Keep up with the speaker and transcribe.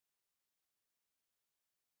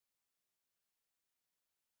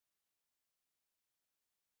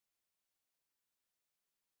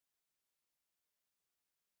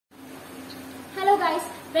guys,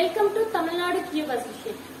 welcome to Tamil Nadu Cube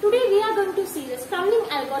Association. Today we are going to see the scrambling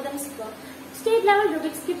algorithms for state level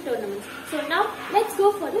Rubik's Cube tournaments. So now let's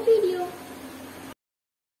go for the video.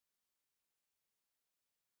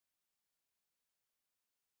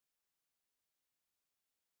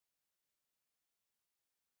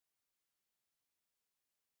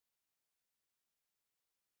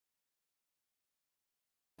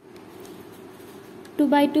 Two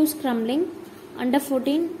by two scrambling, under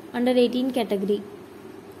 14, under 18 category.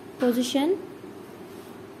 Position,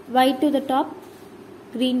 white to the top,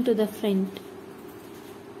 green to the front.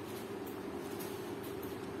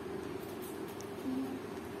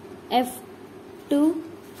 F2,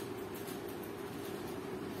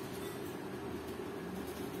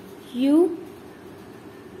 U,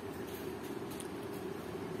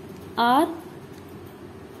 R,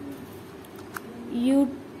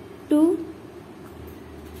 U2,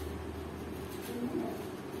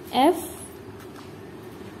 F,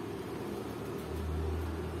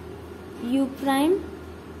 U prime,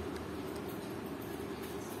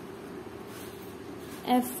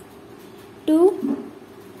 F2,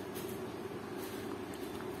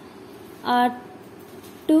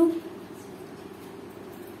 R2,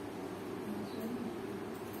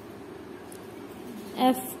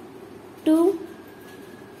 F2,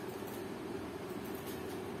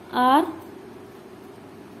 R,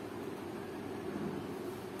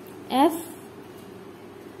 F,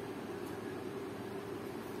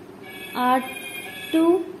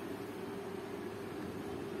 R2,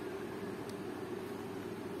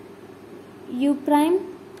 U prime,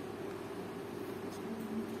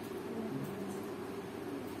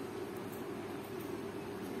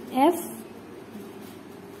 F,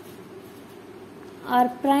 R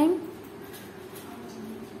prime,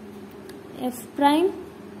 F prime,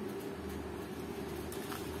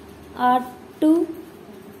 R2,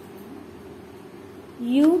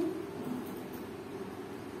 U,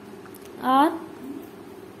 R,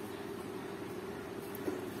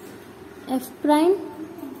 F prime,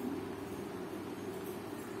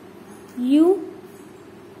 U,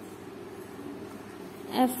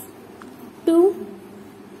 F2,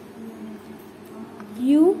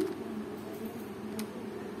 U,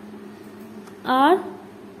 R,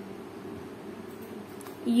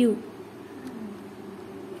 U.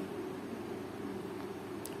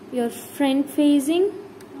 Your front facing,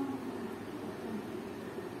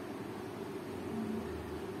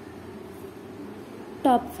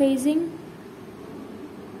 top facing,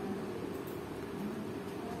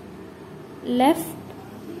 left,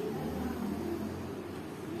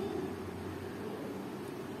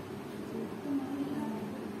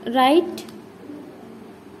 right,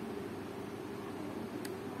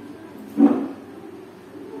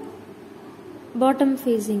 bottom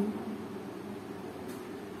facing.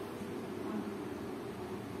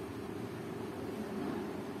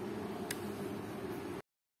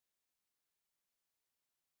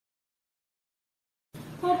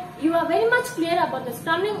 Hope you are very much clear about the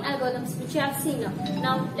scrambling algorithms which you have seen now.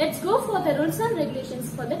 Now let's go for the rules and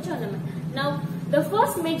regulations for the tournament. Now the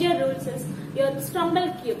first major rules is your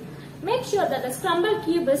scramble cube. Make sure that the scramble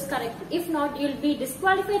cube is correct. If not, you will be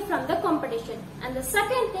disqualified from the competition. And the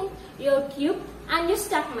second thing, your cube and your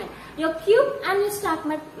stack mat. Your cube and your stack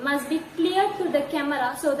mat must be clear to the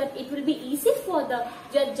camera so that it will be easy for the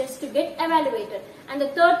judges to get evaluated. And the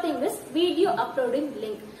third thing is video uploading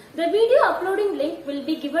link. The video uploading link will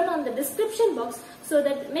be given on the description box, so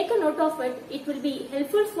that make a note of it. It will be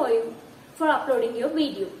helpful for you for uploading your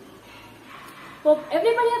video. Hope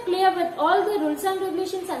everybody are clear with all the rules and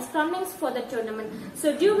regulations and scramblings for the tournament.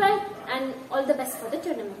 So do well and all the best for the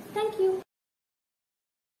tournament. Thank you.